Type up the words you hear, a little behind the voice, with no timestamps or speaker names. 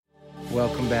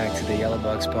Welcome back to the Yellow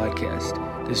Box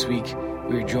Podcast. This week,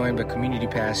 we are joined by Community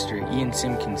Pastor Ian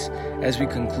Simpkins as we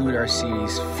conclude our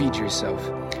series, Feed Yourself.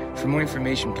 For more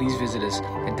information, please visit us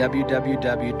at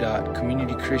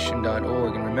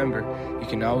www.communitychristian.org. And remember, you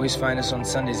can always find us on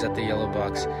Sundays at the Yellow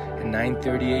Box at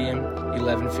 9:30 a.m.,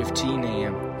 11:15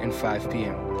 a.m., and 5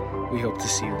 p.m. We hope to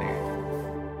see you there.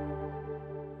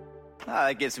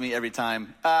 That gets me every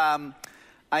time. I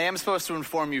am supposed to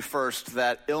inform you first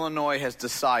that Illinois has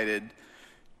decided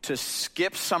to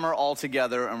skip summer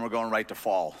altogether, and we're going right to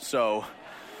fall. So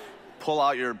pull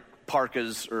out your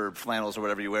parkas or flannels or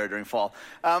whatever you wear during fall.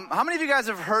 How many of you guys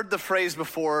have heard the phrase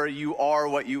before, you are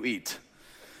what you eat?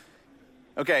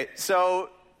 Okay, so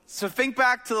think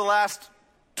back to the last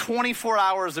 24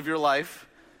 hours of your life.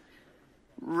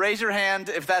 Raise your hand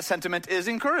if that sentiment is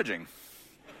encouraging.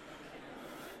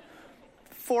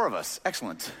 4 of us,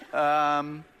 excellent.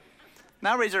 Now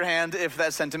raise your hand if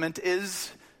that sentiment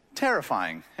is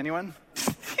terrifying. Anyone?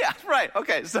 Yeah, right,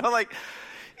 okay. So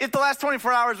if the last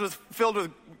 24 hours was filled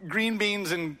with green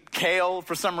beans and kale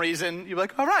for some reason, you'd be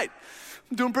like, all right,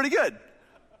 I'm doing pretty good.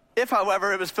 If,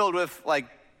 however, it was filled with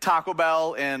Taco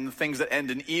Bell and things that end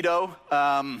in Edo,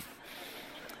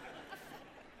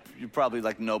 you're probably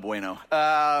no bueno.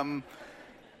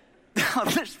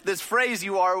 This phrase,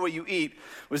 you are what you eat,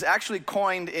 was actually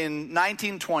coined in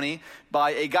 1920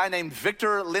 by a guy named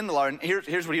Victor Lindlar. And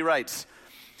here's what he writes.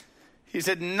 He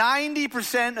said,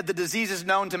 90% of the diseases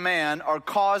known to man are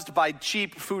caused by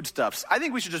cheap foodstuffs. I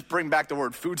think we should just bring back the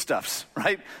word foodstuffs,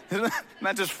 right? Isn't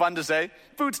that just fun to say?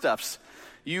 Foodstuffs.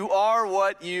 You are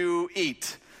what you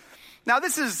eat. Now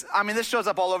this shows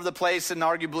up all over the place, and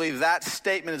arguably that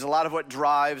statement is a lot of what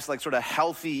drives sort of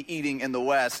healthy eating in the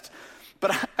West.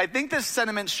 But I think this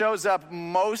sentiment shows up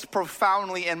most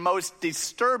profoundly and most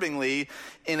disturbingly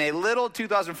in a little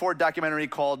 2004 documentary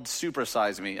called Super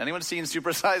Size Me. Anyone seen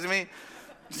Super Size Me?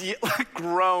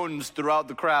 Groans throughout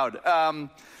the crowd.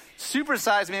 Super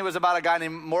Size Me was about a guy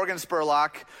named Morgan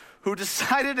Spurlock who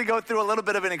decided to go through a little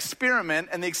bit of an experiment,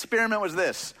 and the experiment was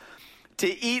this: to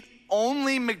eat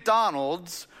only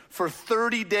McDonald's for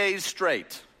 30 days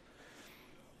straight.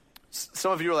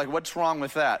 Some of you are like, what's wrong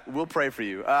with that? We'll pray for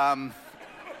you.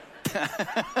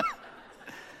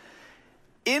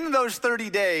 In those 30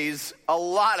 days, a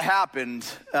lot happened,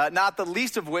 not the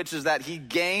least of which is that he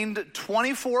gained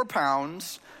 24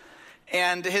 pounds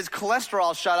and his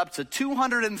cholesterol shot up to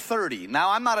 230.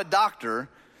 Now, I'm not a doctor.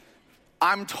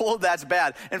 I'm told that's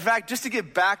bad. In fact, just to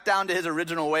get back down to his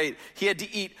original weight, he had to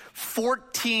eat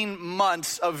 14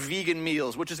 months of vegan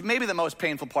meals, which is maybe the most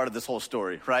painful part of this whole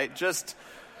story, right? Just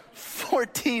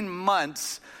 14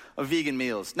 months of vegan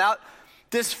meals. Now,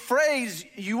 this phrase,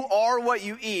 you are what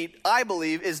you eat, I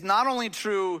believe, is not only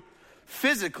true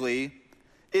physically,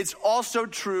 it's also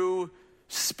true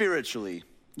spiritually.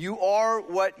 You are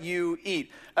what you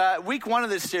eat. Week 1 of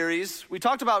this series, we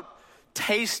talked about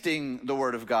tasting the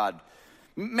Word of God,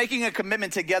 making a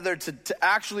commitment together to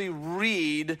actually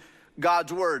read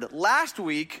God's Word. Last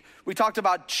week, we talked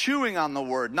about chewing on the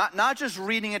Word, not just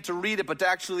reading it to read it, but to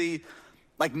actually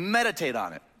meditate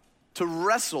on it, to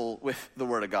wrestle with the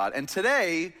Word of God. And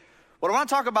today, what I want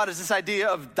to talk about is this idea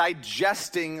of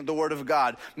digesting the Word of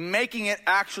God, making it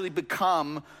actually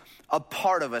become a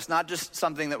part of us, not just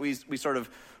something that we sort of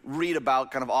read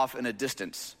about kind of off in a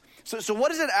distance. So what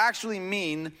does it actually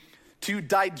mean to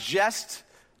digest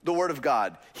the Word of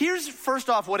God? Here's first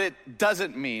off what it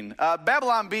doesn't mean.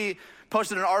 Babylon Bee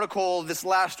posted an article this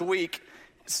last week,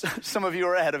 some of you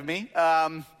are ahead of me,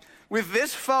 with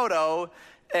this photo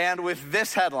and with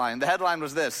this headline. The headline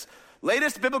was this: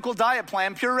 latest biblical diet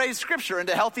plan purees scripture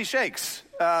into healthy shakes.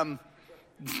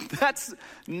 That's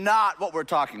not what we're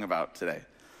talking about today.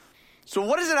 So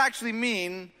what does it actually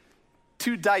mean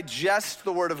to digest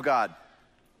the Word of God?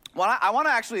 Well, I want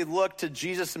to actually look to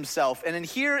Jesus himself. And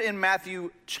here in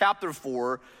Matthew chapter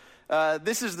 4,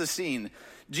 this is the scene.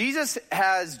 Jesus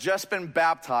has just been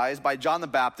baptized by John the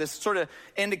Baptist, sort of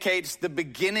indicates the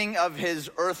beginning of his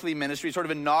earthly ministry, sort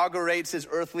of inaugurates his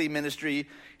earthly ministry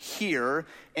here.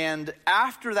 And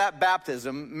after that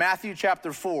baptism, Matthew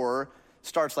chapter 4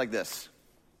 starts like this.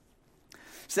 It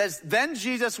says, then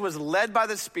Jesus was led by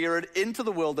the Spirit into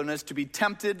the wilderness to be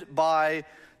tempted by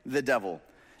the devil.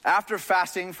 After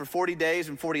fasting for 40 days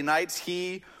and 40 nights,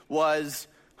 he was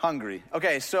hungry.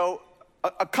 Okay, so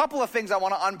a couple of things I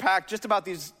want to unpack just about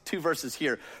these 2 verses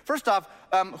here. First off,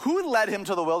 who led him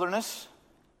to the wilderness?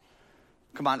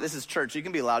 Come on, this is church. You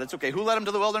can be loud. It's okay. Who led him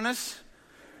to the wilderness?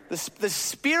 The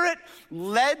Spirit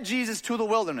led Jesus to the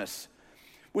wilderness,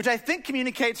 which I think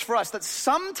communicates for us that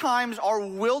sometimes our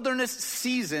wilderness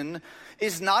season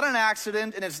is not an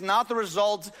accident and it's not the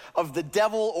result of the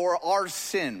devil or our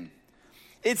sin.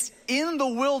 It's in the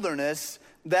wilderness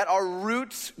that our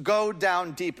roots go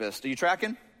down deepest. Are you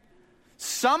tracking?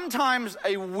 Sometimes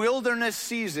a wilderness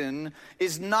season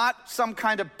is not some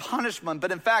kind of punishment,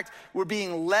 but in fact, we're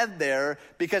being led there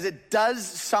because it does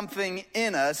something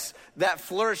in us that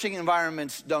flourishing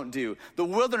environments don't do. The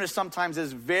wilderness sometimes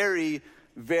is very,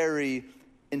 very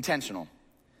intentional.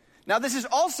 Now, this is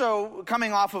also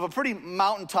coming off of a pretty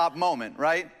mountaintop moment,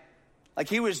 right? Like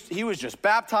he was just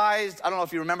baptized. I don't know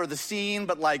if you remember the scene,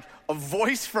 but like a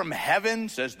voice from heaven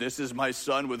says, "This is my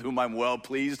son with whom I'm well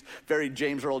pleased." Very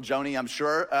James Earl Jones, I'm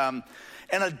sure. And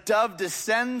a dove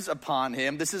descends upon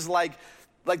him. This is like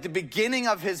the beginning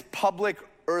of his public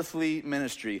earthly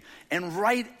ministry. And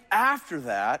right after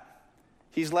that,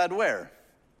 he's led where?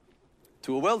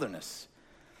 To a wilderness.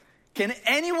 Can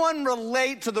anyone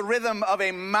relate to the rhythm of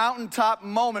a mountaintop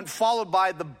moment followed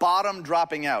by the bottom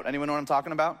dropping out? Anyone know what I'm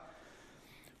talking about?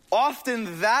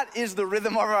 Often that is the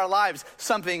rhythm of our lives.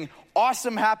 Something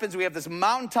awesome happens. We have this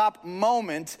mountaintop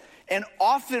moment. And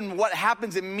often what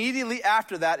happens immediately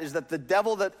after that is that the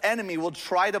devil, the enemy, will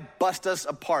try to bust us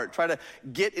apart, try to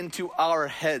get into our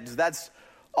heads. That's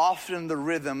often the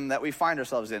rhythm that we find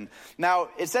ourselves in. Now,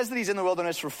 it says that he's in the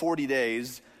wilderness for 40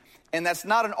 days. And that's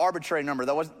not an arbitrary number.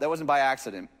 That wasn't by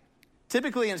accident.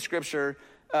 Typically in Scripture,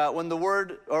 when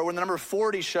the number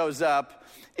 40 shows up,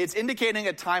 it's indicating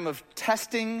a time of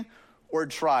testing or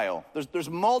trial. There's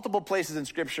multiple places in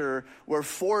Scripture where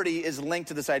 40 is linked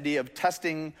to this idea of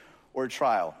testing or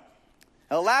trial.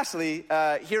 Now, lastly,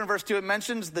 here in verse 2, it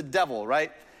mentions the devil,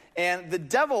 right? And the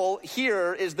devil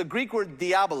here is the Greek word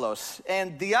diabolos.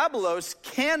 And diabolos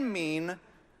can mean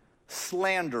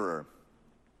slanderer.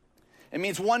 It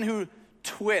means one who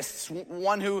twists,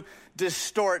 one who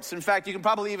distorts. In fact, you can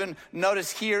probably even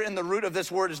notice here in the root of this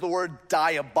word is the word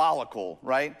diabolical,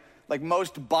 right? Like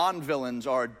most Bond villains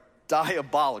are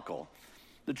diabolical.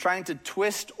 They're trying to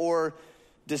twist or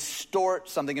distort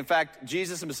something. In fact,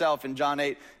 Jesus himself in John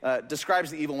 8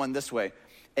 describes the evil one this way: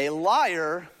 a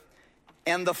liar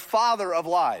and the father of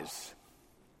lies.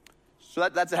 So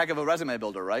that's a heck of a resume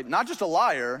builder, right? Not just a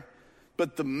liar,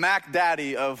 but the Mac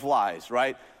Daddy of lies,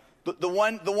 right? The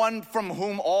one from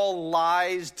whom all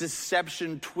lies,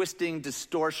 deception, twisting,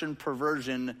 distortion,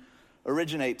 perversion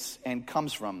originates and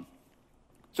comes from.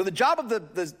 So the job of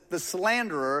the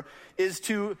slanderer is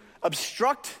to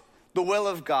obstruct the will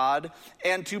of God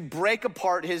and to break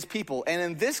apart his people. And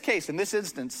in this case, in this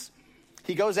instance,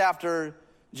 he goes after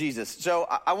Jesus. So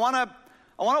I want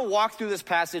to walk through this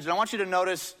passage, and I want you to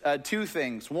notice two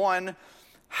things. One,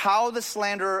 how the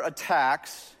slanderer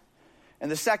attacks, and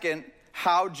the second,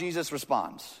 how Jesus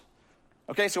responds.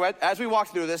 Okay, so as we walk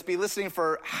through this, be listening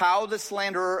for how the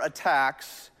slanderer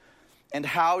attacks and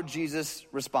how Jesus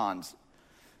responds.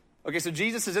 Okay, so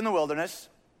Jesus is in the wilderness.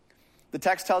 The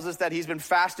text tells us that he's been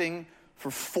fasting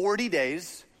for 40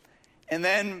 days. And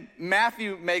then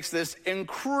Matthew makes this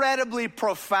incredibly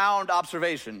profound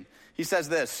observation. He says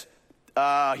this,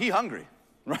 he hungry,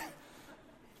 right?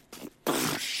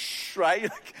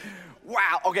 Right?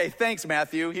 Wow, okay, thanks,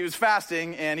 Matthew. He was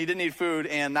fasting, and he didn't eat food,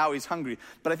 and now he's hungry.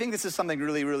 But I think this is something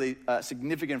really, really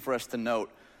significant for us to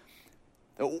note.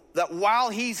 That while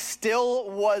he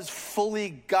still was fully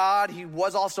God, he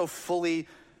was also fully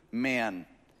man.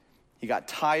 He got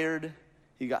tired,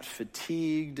 he got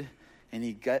fatigued, and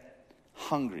he got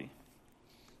hungry.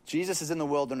 Jesus is in the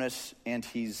wilderness, and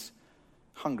he's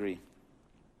hungry.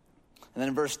 And then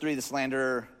in verse 3, the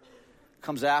slanderer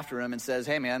comes after him and says,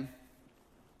 "Hey, man,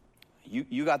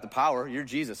 you got the power. You're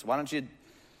Jesus. Why don't you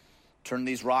turn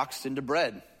these rocks into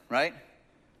bread?" Right?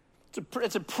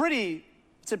 It's a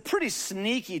pretty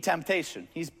sneaky temptation.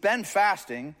 He's been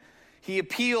fasting. He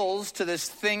appeals to this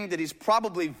thing that he's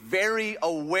probably very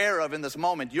aware of in this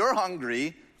moment. You're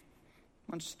hungry.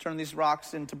 Why don't you turn these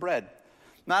rocks into bread?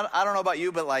 Now, I don't know about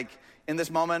you, but like in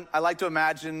this moment, I like to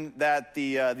imagine that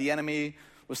the enemy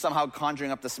was somehow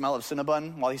conjuring up the smell of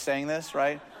Cinnabon while he's saying this,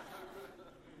 right?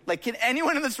 Like, can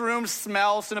anyone in this room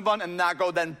smell Cinnabon and not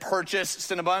go then purchase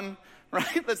Cinnabon?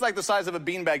 Right? It's like the size of a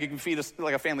beanbag. You can feed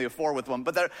like a family of 4 with one.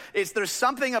 But there's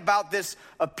something about this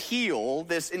appeal,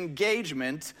 this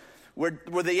engagement, where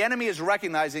the enemy is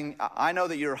recognizing, I know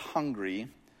that you're hungry.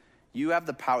 You have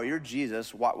the power. You're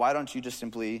Jesus. Why don't you just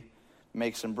simply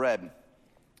make some bread?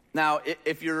 Now,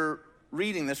 if you're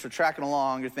reading this or tracking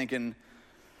along, you're thinking,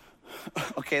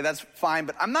 okay, that's fine,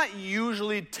 but I'm not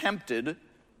usually tempted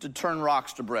to turn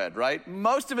rocks to bread, right?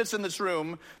 Most of us in this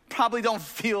room probably don't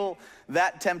feel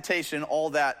that temptation all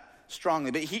that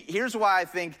strongly. But here's why I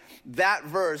think that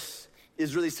verse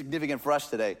is really significant for us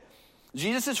today.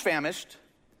 Jesus is famished.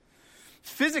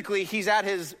 Physically, he's at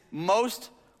his most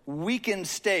weakened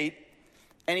state,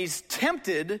 and he's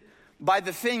tempted by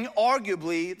the thing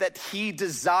arguably that he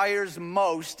desires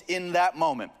most in that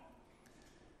moment.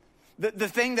 The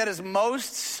thing that is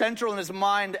most central in his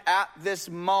mind at this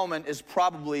moment is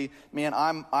probably, man,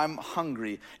 I'm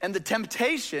hungry. And the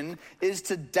temptation is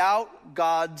to doubt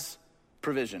God's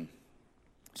provision.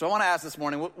 So I want to ask this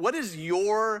morning, what is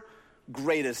your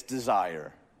greatest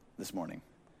desire this morning?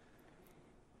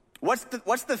 What's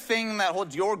the thing that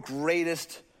holds your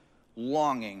greatest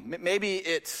longing? Maybe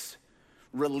it's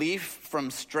relief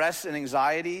from stress and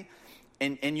anxiety,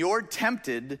 and you're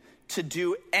tempted to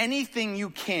do anything you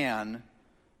can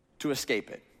to escape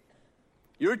it.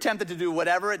 You're tempted to do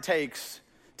whatever it takes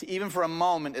to, even for a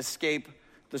moment, escape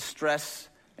the stress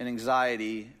and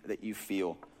anxiety that you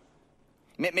feel.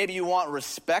 Maybe you want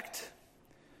respect.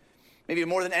 Maybe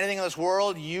more than anything in this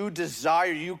world, you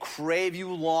desire, you crave,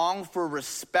 you long for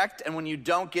respect, and when you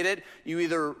don't get it, you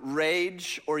either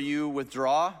rage or you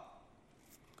withdraw.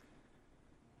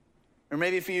 Or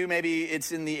maybe for you, maybe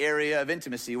it's in the area of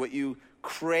intimacy. What you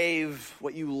crave,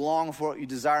 what you long for, what you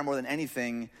desire more than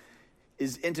anything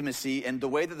is intimacy. And the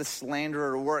way that the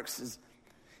slanderer works is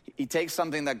he takes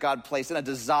something that God placed in, a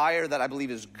desire that I believe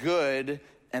is good,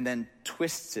 and then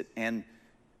twists it and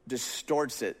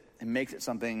distorts it and makes it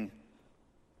something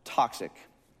toxic.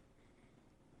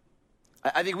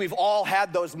 I think we've all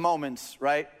had those moments,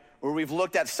 right? Where we've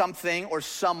looked at something or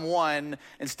someone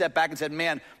and stepped back and said,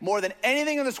 man, more than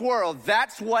anything in this world,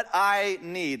 that's what I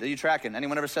need. Are you tracking?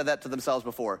 Anyone ever said that to themselves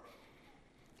before?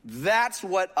 That's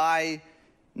what I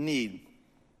need.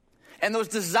 And those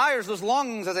desires, those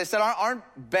longings, as I said, aren't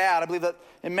bad. I believe that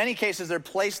in many cases they're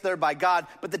placed there by God.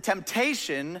 But the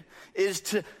temptation is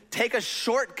to take a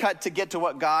shortcut to get to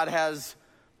what God has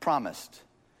promised.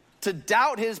 To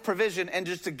doubt his provision and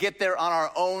just to get there on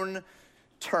our own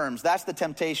terms. That's the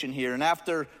temptation here. And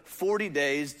after 40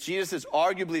 days, Jesus is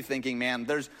arguably thinking, man,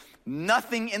 there's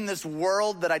nothing in this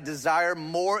world that I desire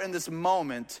more in this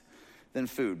moment than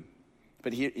food.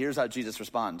 But here's how Jesus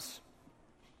responds.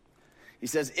 He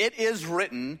says, it is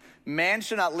written, man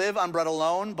shall not live on bread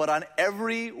alone, but on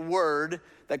every word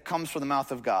that comes from the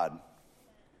mouth of God.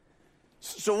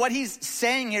 So what he's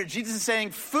saying here, Jesus is saying,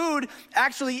 food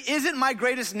actually isn't my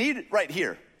greatest need right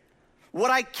here. What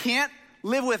I can't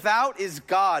live without is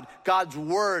God, God's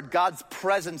word, God's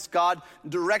presence, God's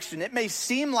direction. It may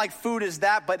seem like food is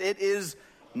that, but it is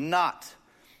not.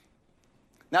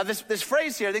 Now this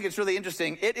phrase here, I think it's really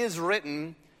interesting. It is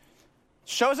written,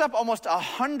 shows up almost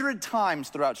 100 times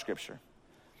throughout Scripture.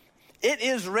 It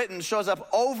is written shows up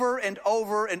over and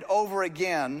over and over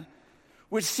again,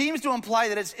 which seems to imply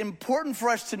that it's important for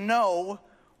us to know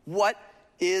what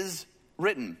is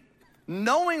written.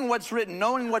 Knowing what's written,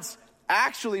 knowing what's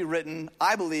actually written,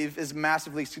 I believe, is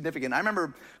massively significant. I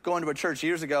remember going to a church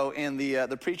years ago, and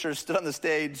the preacher stood on the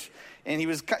stage, and he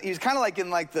was kind of like in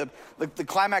like the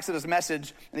climax of his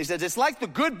message, and he says, it's like the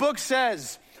good book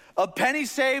says, a penny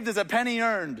saved is a penny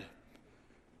earned.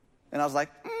 And I was like,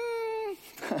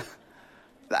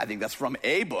 I think that's from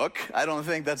a book. I don't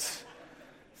think that's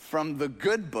from the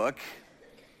good book.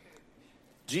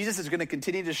 Jesus is going to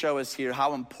continue to show us here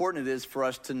how important it is for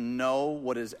us to know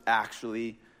what is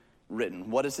actually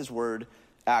written. What does his word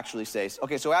actually say?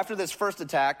 Okay, so after this first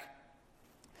attack,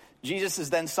 Jesus is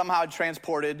then somehow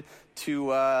transported to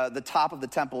the top of the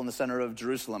temple in the center of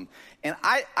Jerusalem. And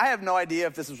I have no idea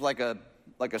if this was like a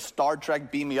Star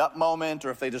Trek beam me up moment,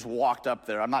 or if they just walked up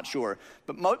there. I'm not sure.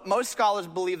 But most scholars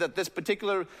believe that this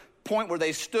particular point where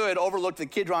they stood overlooked the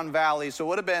Kidron Valley, so it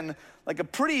would have been like a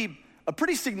pretty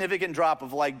significant drop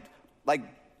of like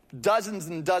dozens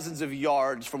and dozens of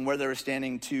yards from where they were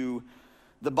standing to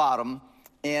the bottom.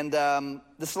 And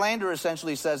the slanderer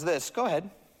essentially says this, go ahead,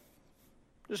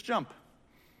 just jump.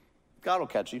 God will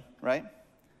catch you, right?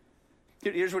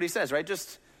 Here's what he says, right?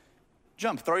 Just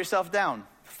jump, throw yourself down.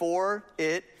 For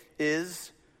it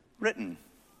is written.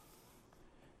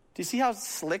 Do you see how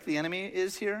slick the enemy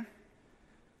is here?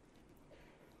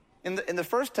 In the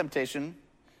first temptation,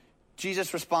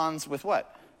 Jesus responds with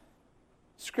what?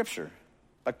 Scripture,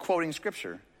 by quoting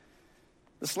Scripture.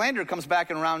 The slanderer comes back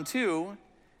in round 2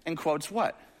 and quotes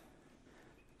what?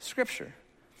 Scripture.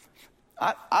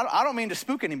 I don't mean to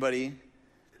spook anybody,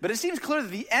 but it seems clear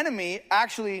that the enemy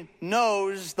actually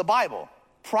knows the Bible,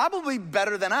 probably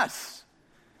better than us.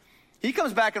 He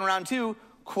comes back in round 2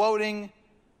 quoting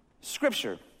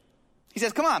Scripture. He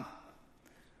says, come on,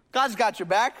 God's got your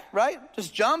back, right?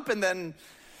 Just jump, and then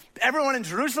everyone in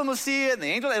Jerusalem will see it, and the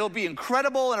angel, it'll be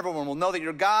incredible, and everyone will know that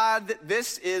you're God.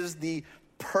 This is the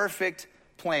perfect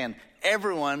plan.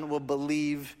 Everyone will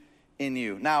believe in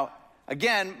you. Now,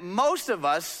 again, most of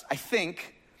us, I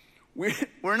think,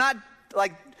 we're not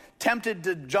like tempted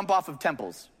to jump off of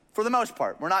temples. For the most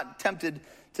part, we're not tempted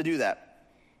to do that.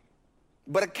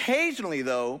 But occasionally,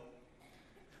 though,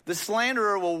 the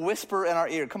slanderer will whisper in our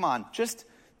ear, come on, just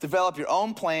develop your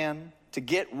own plan to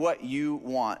get what you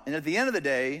want. And at the end of the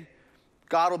day,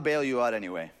 God will bail you out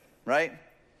anyway, right?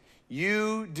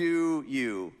 You do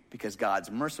you, because God's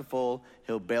merciful.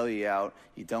 He'll bail you out.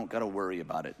 You don't got to worry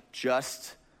about it.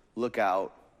 Just look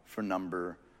out for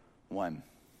number one.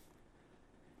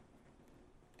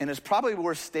 And it's probably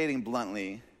worth stating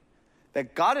bluntly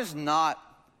that God is not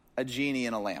a genie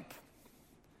in a lamp.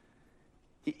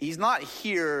 He's not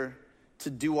here to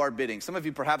do our bidding. Some of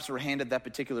you perhaps were handed that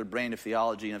particular brand of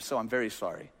theology, and if so, I'm very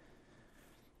sorry.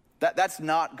 That's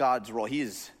not God's role. He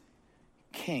is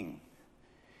king.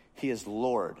 He is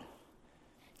Lord.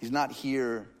 He's not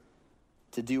here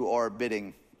to do our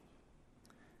bidding.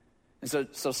 And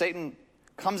so Satan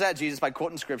comes at Jesus by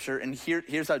quoting scripture, and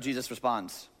here's how Jesus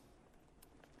responds.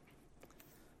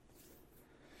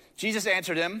 Jesus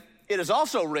answered him, "It is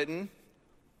also written,"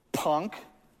 punk.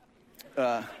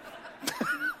 I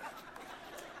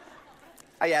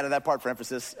added that part for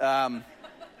emphasis.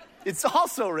 It's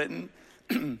also written,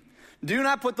 do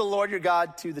not put the Lord your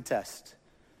God to the test.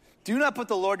 Do not put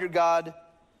the Lord your God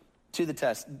to the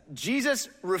test. Jesus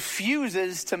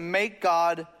refuses to make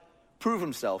God prove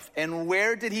himself. And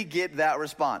where did he get that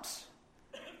response?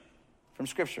 From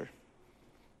Scripture.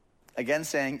 Again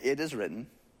saying, it is written,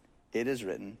 it is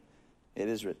written, it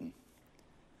is written.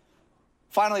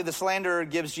 Finally, the slanderer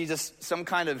gives Jesus some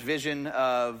kind of vision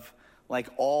of like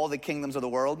all the kingdoms of the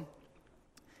world.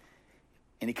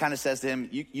 And he kind of says to him,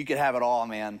 you could have it all,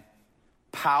 man.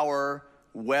 Power,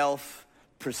 wealth,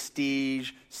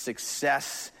 prestige,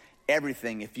 success,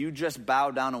 everything. If you just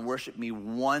bow down and worship me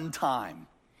one time,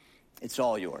 it's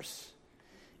all yours.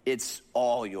 It's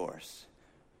all yours.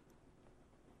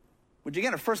 Which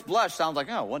again, at first blush sounds like,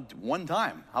 oh, one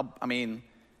time.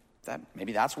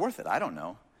 Maybe that's worth it. I don't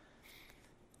know.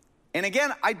 And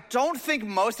again, I don't think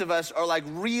most of us are like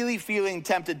really feeling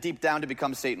tempted deep down to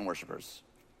become Satan worshipers.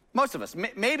 Most of us.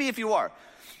 Maybe if you are.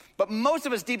 But most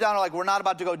of us deep down are like, we're not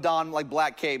about to go don like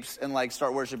black capes and like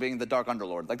start worshiping the dark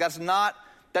underlord. Like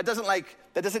that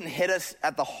doesn't hit us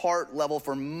at the heart level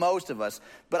for most of us.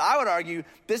 But I would argue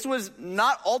this was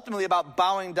not ultimately about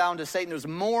bowing down to Satan. It was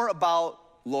more about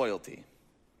loyalty.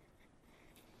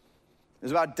 It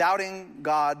was about doubting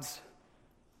God's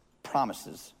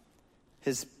promises,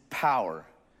 his power.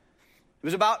 It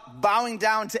was about bowing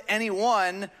down to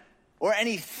anyone or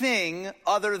anything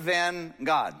other than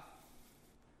God.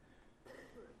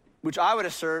 Which I would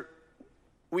assert,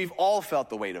 we've all felt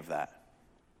the weight of that.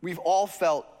 We've all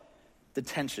felt the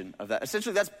tension of that.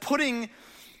 Essentially, that's putting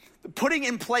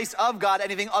in place of God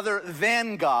anything other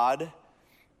than God.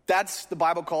 That's the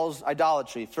Bible calls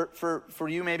idolatry. For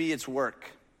you, maybe it's work.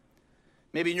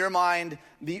 Maybe in your mind,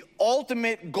 the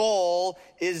ultimate goal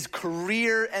is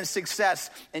career and success,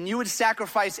 and you would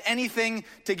sacrifice anything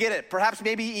to get it. Perhaps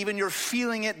maybe even you're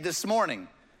feeling it this morning.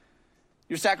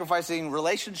 You're sacrificing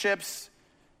relationships.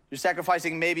 You're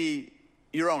sacrificing maybe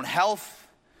your own health.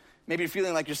 Maybe you're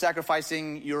feeling like you're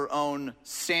sacrificing your own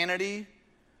sanity.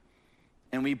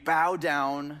 And we bow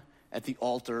down at the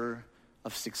altar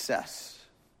of success.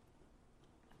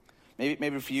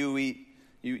 Maybe for you,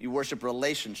 you worship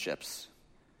relationships.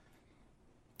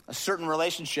 A certain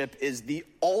relationship is the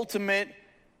ultimate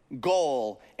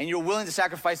goal, and you're willing to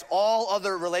sacrifice all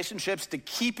other relationships to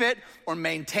keep it or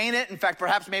maintain it. In fact,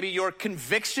 perhaps maybe your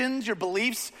convictions, your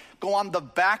beliefs go on the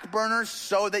back burner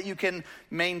so that you can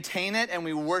maintain it, and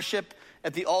we worship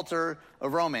at the altar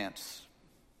of romance.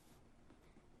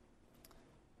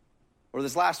 Or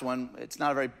this last one, it's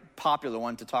not a very popular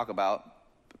one to talk about.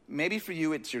 Maybe for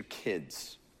you, it's your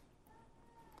kids.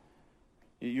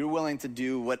 You're willing to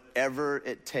do whatever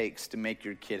it takes to make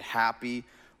your kid happy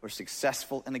or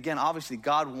successful. And again, obviously,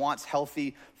 God wants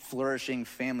healthy, flourishing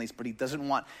families, but he doesn't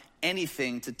want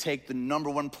anything to take the number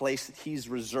one place that he's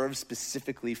reserved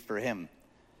specifically for him.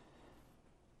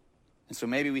 And so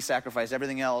maybe we sacrifice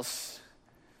everything else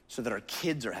so that our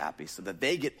kids are happy, so that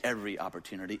they get every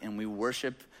opportunity, and we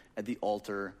worship at the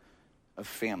altar of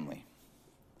family.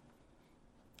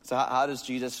 So how does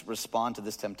Jesus respond to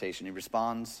this temptation? He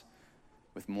responds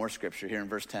with more scripture here in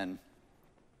verse 10.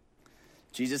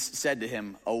 Jesus said to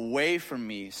him, "Away from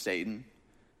me, Satan,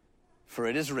 for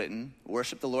it is written,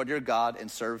 worship the Lord your God and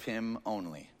serve him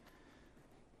only."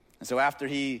 And so after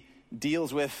he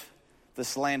deals with the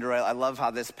slanderer, I love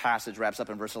how this passage wraps up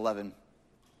in verse 11.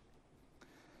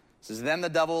 It says, "Then the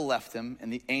devil left him,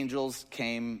 and the angels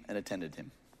came and attended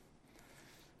him."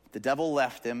 The devil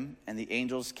left him, and the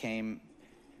angels came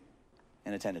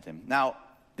and attended him. Now,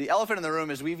 the elephant in the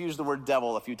room is we've used the word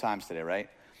devil a few times today, right?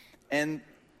 And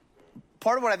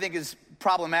part of what I think is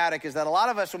problematic is that a lot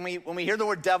of us, when we hear the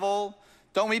word devil,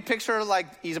 don't we picture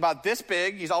like he's about this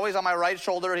big, he's always on my right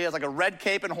shoulder, he has like a red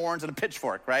cape and horns and a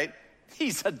pitchfork, right?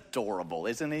 He's adorable,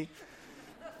 isn't he?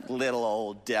 Little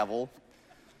old devil.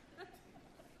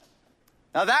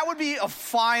 Now that would be a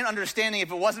fine understanding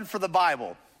if it wasn't for the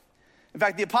Bible. In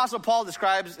fact, the Apostle Paul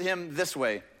describes him this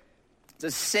way. It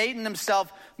says, Satan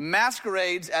himself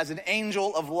masquerades as an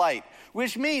angel of light,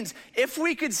 which means if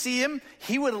we could see him,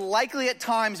 he would likely at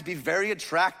times be very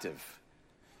attractive,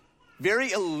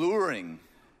 very alluring,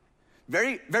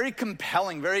 very, very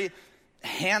compelling, very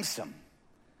handsome.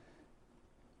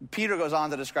 Peter goes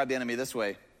on to describe the enemy this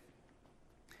way. It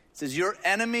says, your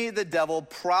enemy, the devil,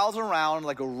 prowls around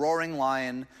like a roaring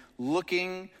lion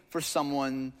looking for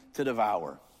someone to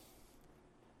devour.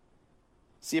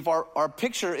 See, if our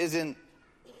picture isn't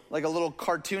like a little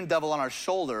cartoon devil on our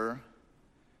shoulder,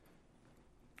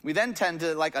 we then tend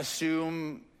to like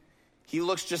assume he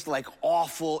looks just like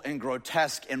awful and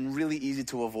grotesque and really easy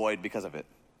to avoid because of it.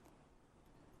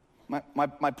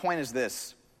 My point is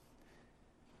this.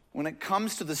 When it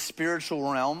comes to the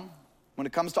spiritual realm, when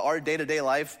it comes to our day-to-day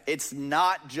life, it's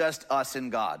not just us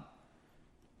and God,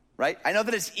 right? I know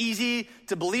that it's easy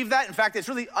to believe that. In fact, it's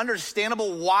really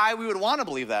understandable why we would want to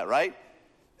believe that, right?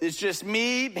 It's just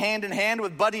me hand in hand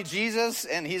with Buddy Jesus,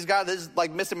 and he's got this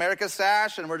like Miss America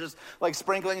sash, and we're just like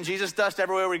sprinkling Jesus dust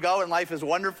everywhere we go, and life is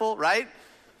wonderful, right?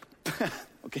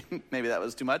 Okay, maybe that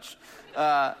was too much.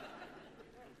 But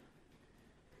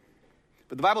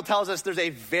the Bible tells us there's a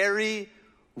very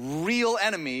real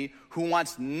enemy who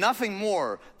wants nothing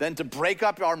more than to break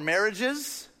up our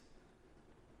marriages,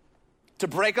 to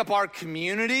break up our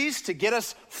communities, to get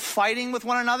us fighting with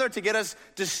one another, to get us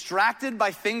distracted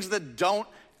by things that don't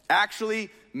actually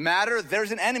matter.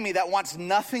 There's an enemy that wants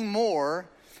nothing more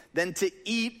than to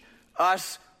eat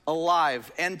us alive.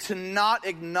 And to not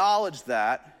acknowledge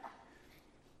that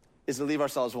is to leave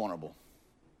ourselves vulnerable.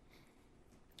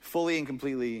 Fully and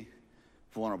completely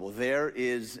vulnerable. There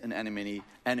is an enemy,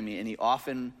 and he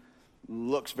often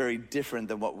looks very different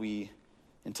than what we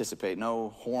anticipate. No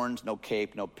horns, no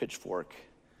cape, no pitchfork,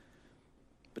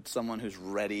 but someone who's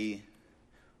ready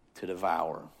to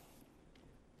devour.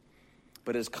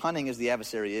 But as cunning as the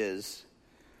adversary is,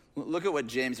 look at what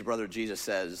James, the brother of Jesus,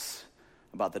 says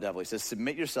about the devil. He says,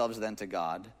 submit yourselves then to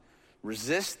God,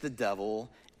 resist the devil,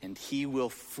 and he will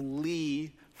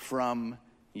flee from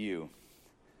you.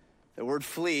 The word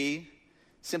flee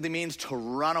simply means to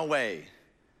run away.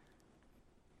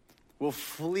 Will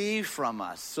flee from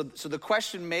us. So the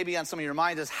question maybe on some of your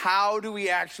minds is, how do we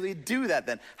actually do that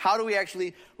then? How do we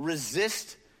actually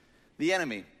resist the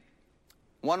enemy?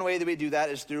 One way that we do that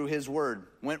is through his word.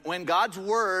 When God's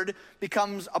word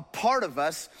becomes a part of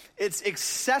us, it's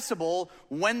accessible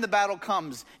when the battle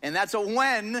comes. And that's a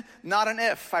when, not an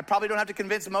if. I probably don't have to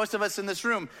convince most of us in this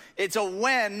room. It's a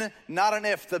when, not an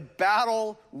if. The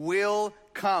battle will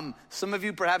come. Some of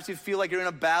you, perhaps you feel like you're in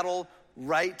a battle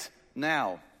right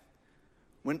now.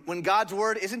 When God's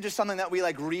word isn't just something that we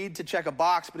like read to check a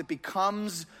box, but it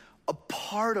becomes a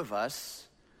part of us.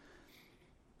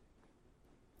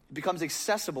 It becomes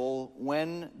accessible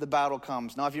when the battle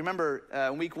comes. Now, if you remember,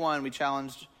 in week 1, we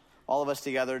challenged all of us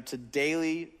together to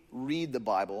daily read the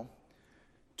Bible,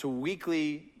 to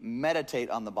weekly meditate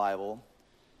on the Bible.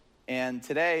 And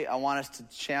today, I want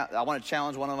to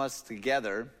challenge one of us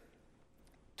together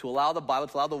to allow the Bible,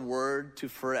 to allow the Word to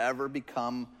forever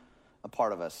become a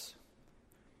part of us.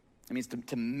 It means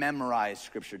to memorize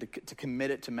Scripture, to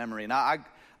commit it to memory. Now,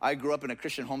 I grew up in a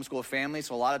Christian homeschool family,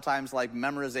 so a lot of times, like,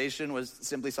 memorization was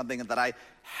simply something that I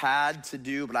had to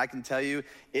do, but I can tell you,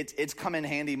 it's come in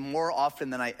handy more often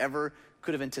than I ever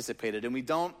could have anticipated. And we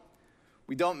don't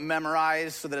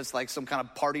memorize so that it's like some kind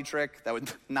of party trick. That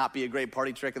would not be a great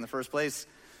party trick in the first place.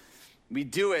 We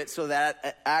do it so that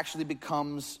it actually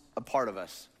becomes a part of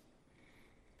us.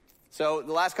 So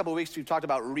the last couple of weeks, we've talked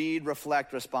about read,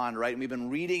 reflect, respond, right? And we've been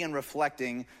reading and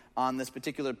reflecting on this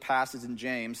particular passage in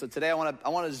James. So today I want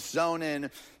to zone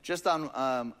in just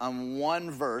on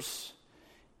one verse,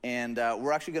 and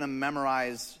we're actually going to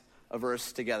memorize a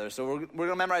verse together. So we're going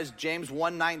to memorize James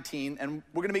 1:19, and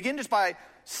we're going to begin just by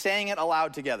saying it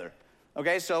aloud together.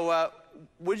 Okay, so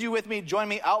would you with me join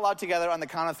me out loud together on the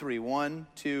count of 3? 1,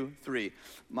 2, 3.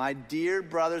 My dear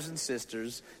brothers and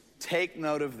sisters, take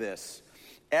note of this.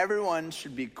 Everyone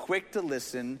should be quick to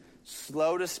listen,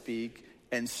 slow to speak,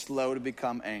 and slow to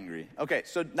become angry. Okay,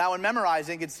 so now in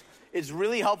memorizing, it's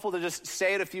really helpful to just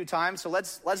say it a few times. So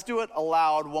let's do it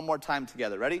aloud one more time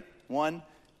together. Ready? 1,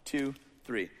 2,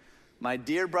 3. My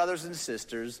dear brothers and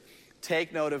sisters,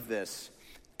 take note of this.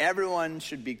 Everyone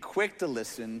should be quick to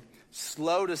listen,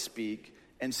 slow to speak,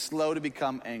 and slow to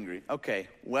become angry. Okay,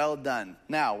 well done.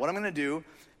 Now, what I'm going to do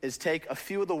is take a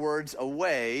few of the words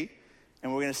away,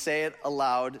 and we're going to say it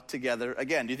aloud together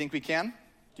again. Do you think we can?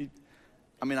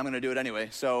 I'm going to do it anyway.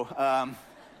 So,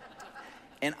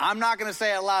 and I'm not going to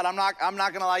say it aloud. I'm not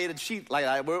going to allow you to cheat like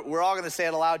that. We're all going to say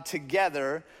it aloud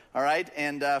together, all right?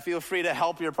 And feel free to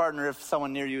help your partner if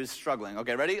someone near you is struggling.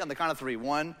 Okay, ready? On the count of 3.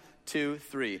 1, 2,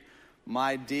 3.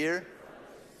 My dear...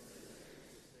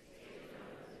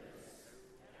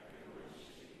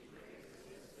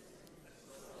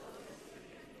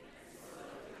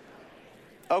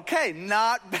 Okay,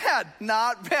 not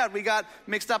bad. We got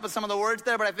mixed up with some of the words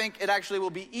there, but I think it actually will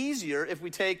be easier if we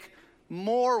take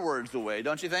more words away,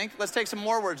 don't you think? Let's take some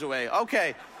more words away.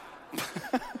 Okay.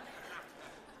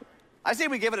 I say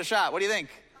we give it a shot. What do you think?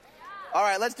 All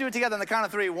right, let's do it together on the count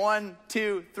of 3. 1,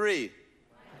 2, 3.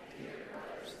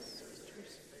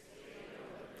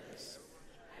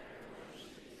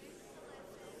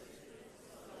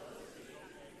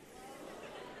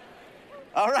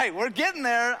 All right, we're getting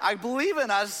there. I believe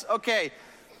in us. Okay.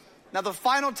 Now, the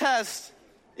final test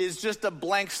is just a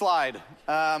blank slide.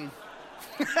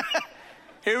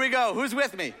 Here we go. Who's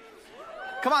with me?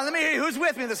 Come on, let me hear you. Who's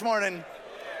with me this morning?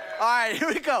 All right, here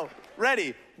we go.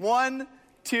 Ready? 1,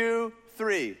 2,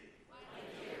 3.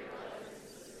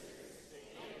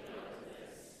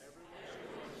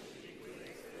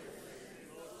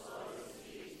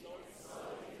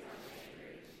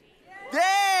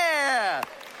 Yeah!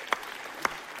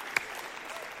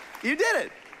 You did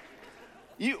it.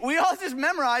 We all just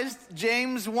memorized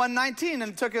James 1:19,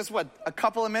 and it took us, a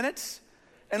couple of minutes?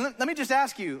 And let me just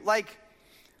ask you, like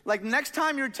next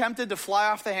time you're tempted to fly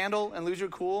off the handle and lose your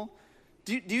cool,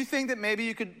 do you think that maybe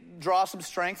you could draw some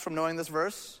strength from knowing this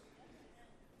verse?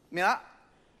 I mean,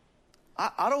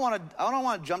 I don't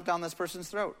want to jump down this person's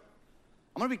throat.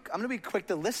 I'm gonna be quick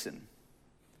to listen.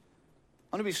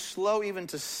 I'm gonna be slow even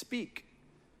to speak,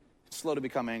 slow to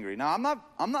become angry. Now,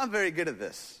 I'm not very good at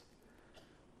this.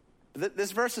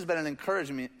 This verse has been an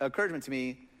encouragement to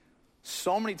me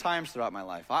so many times throughout my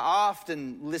life. I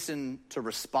often listen to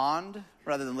respond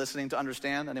rather than listening to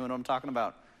understand. Anyone know what I'm talking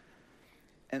about?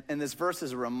 And this verse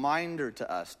is a reminder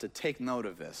to us to take note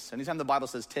of this. Anytime the Bible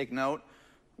says take note,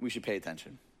 we should pay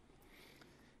attention.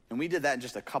 And we did that in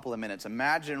just a couple of minutes.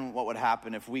 Imagine what would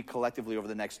happen if we collectively over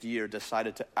the next year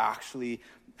decided to actually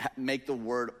make the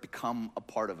word become a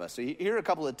part of us. So here are a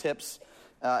couple of tips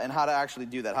on how to actually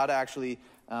do that, how to actually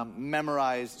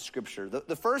memorize Scripture.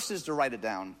 The first is to write it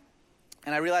down.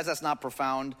 And I realize that's not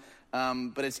profound,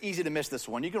 but it's easy to miss this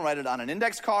one. You can write it on an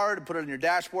index card, put it on your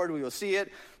dashboard, we will see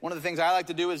it. One of the things I like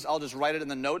to do is I'll just write it in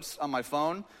the notes on my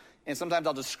phone, and sometimes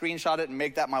I'll just screenshot it and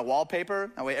make that my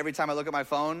wallpaper. That way every time I look at my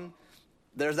phone,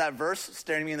 there's that verse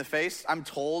staring me in the face. I'm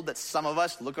told that some of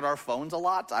us look at our phones a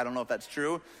lot. I don't know if that's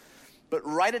true. But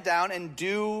write it down and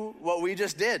do what we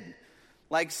just did.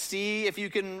 Like, see if you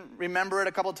can remember it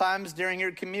a couple times during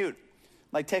your commute.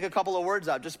 Like, take a couple of words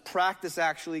out. Just practice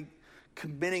actually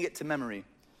committing it to memory.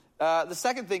 The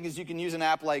second thing is you can use an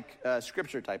app like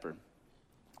Scripture Typer.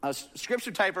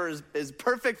 Scripture Typer is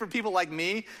perfect for people like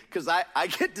me because I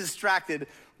get distracted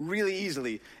really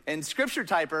easily. And Scripture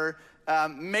Typer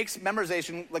makes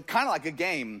memorization kind of like a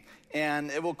game.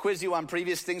 And it will quiz you on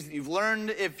previous things that you've learned.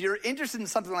 If you're interested in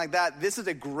something like that, this is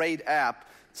a great app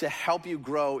to help you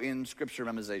grow in Scripture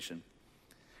memorization.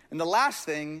 And the last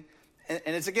thing, and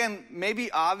it's again maybe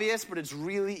obvious, but it's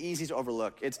really easy to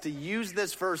overlook. It's to use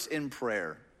this verse in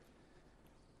prayer.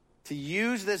 To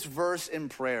use this verse in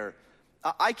prayer.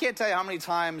 I can't tell you how many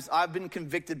times I've been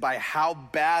convicted by how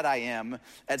bad I am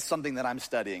at something that I'm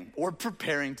studying or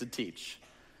preparing to teach.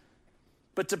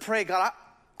 But to pray, God,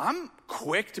 I'm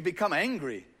quick to become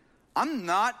angry. I'm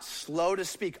not slow to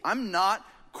speak. I'm not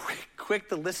quick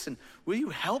to listen. Will you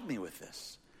help me with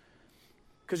this?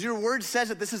 Because your word says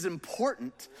that this is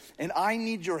important, and I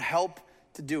need your help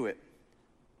to do it.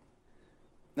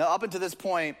 Now, up until this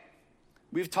point,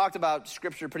 we've talked about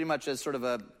Scripture pretty much as sort of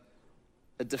a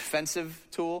defensive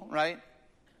tool, right?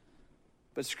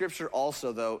 But Scripture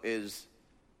also, though, is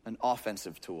an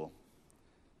offensive tool.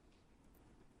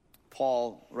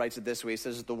 Paul writes it this way. He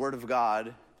says that the Word of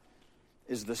God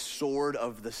is the sword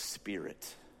of the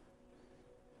Spirit.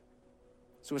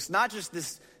 So it's not just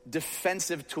this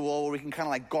defensive tool where we can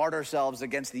kind of guard ourselves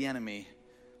against the enemy.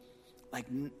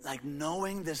 Like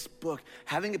knowing this book,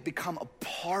 having it become a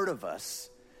part of us,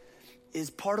 is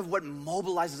part of what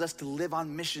mobilizes us to live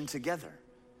on mission together.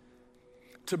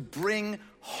 To bring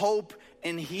hope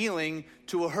and healing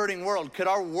to a hurting world. Could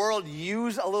our world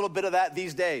use a little bit of that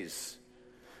these days?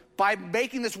 By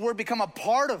making this word become a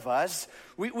part of us,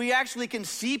 we actually can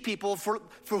see people for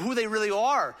who they really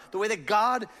are, the way that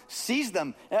God sees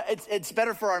them. It's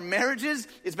better for our marriages.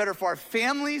 It's better for our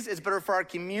families. It's better for our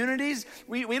communities.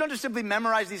 We don't just simply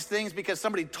memorize these things because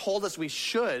somebody told us we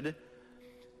should,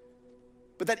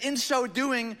 but that in so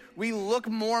doing, we look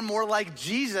more and more like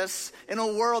Jesus in a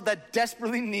world that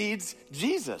desperately needs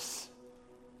Jesus.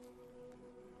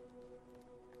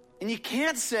 And you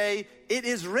can't say it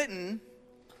is written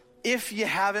if you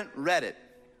haven't read it,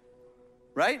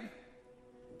 right?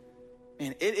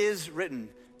 And it is written,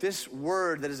 this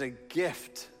word that is a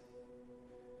gift.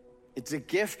 It's a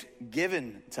gift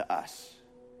given to us.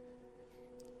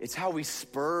 It's how we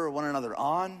spur one another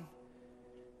on.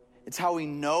 It's how we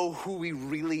know who we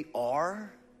really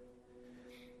are.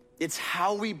 It's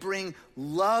how we bring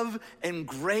love and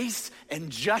grace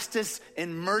and justice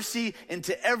and mercy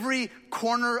into every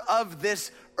corner of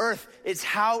this earth. It's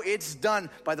how it's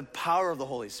done by the power of the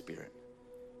Holy Spirit.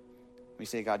 We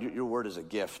say, God, your word is a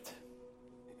gift.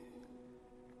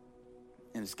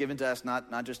 And it's given to us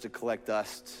not just to collect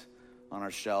dust on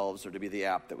our shelves or to be the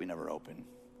app that we never open.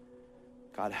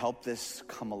 God, help this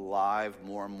come alive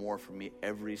more and more for me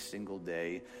every single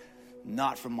day.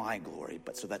 Not for my glory,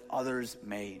 but so that others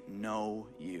may know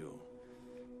you.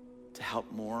 To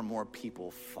help more and more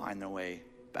people find their way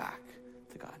back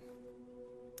to God.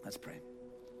 Let's pray.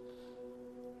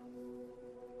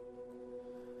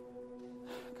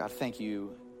 God, thank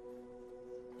you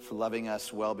for loving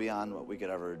us well beyond what we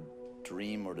could ever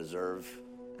dream or deserve.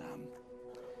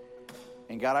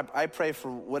 And God, I pray for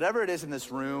whatever it is in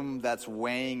this room that's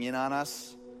weighing in on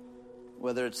us,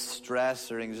 whether it's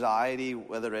stress or anxiety,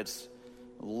 whether it's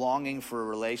longing for a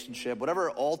relationship,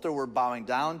 whatever altar we're bowing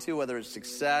down to, whether it's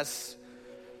success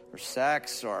or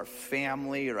sex or our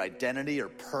family or identity or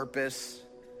purpose,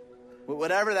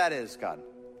 whatever that is, God,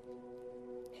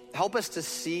 help us to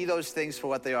see those things for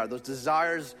what they are. Those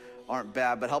desires aren't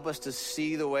bad, but help us to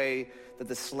see the way that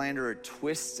the slanderer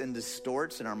twists and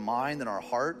distorts in our mind and our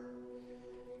heart.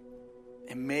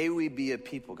 And may we be a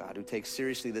people, God, who take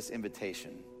seriously this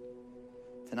invitation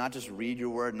to not just read your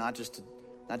word, not just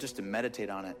to meditate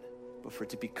on it, but for it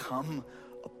to become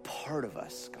a part of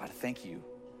us. God, thank you.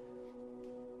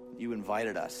 You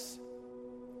invited us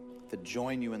to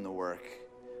join you in the work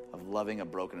of loving a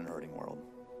broken and hurting world.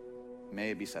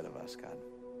 May it be said of us, God.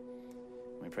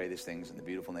 We pray these things in the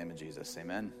beautiful name of Jesus.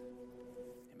 Amen.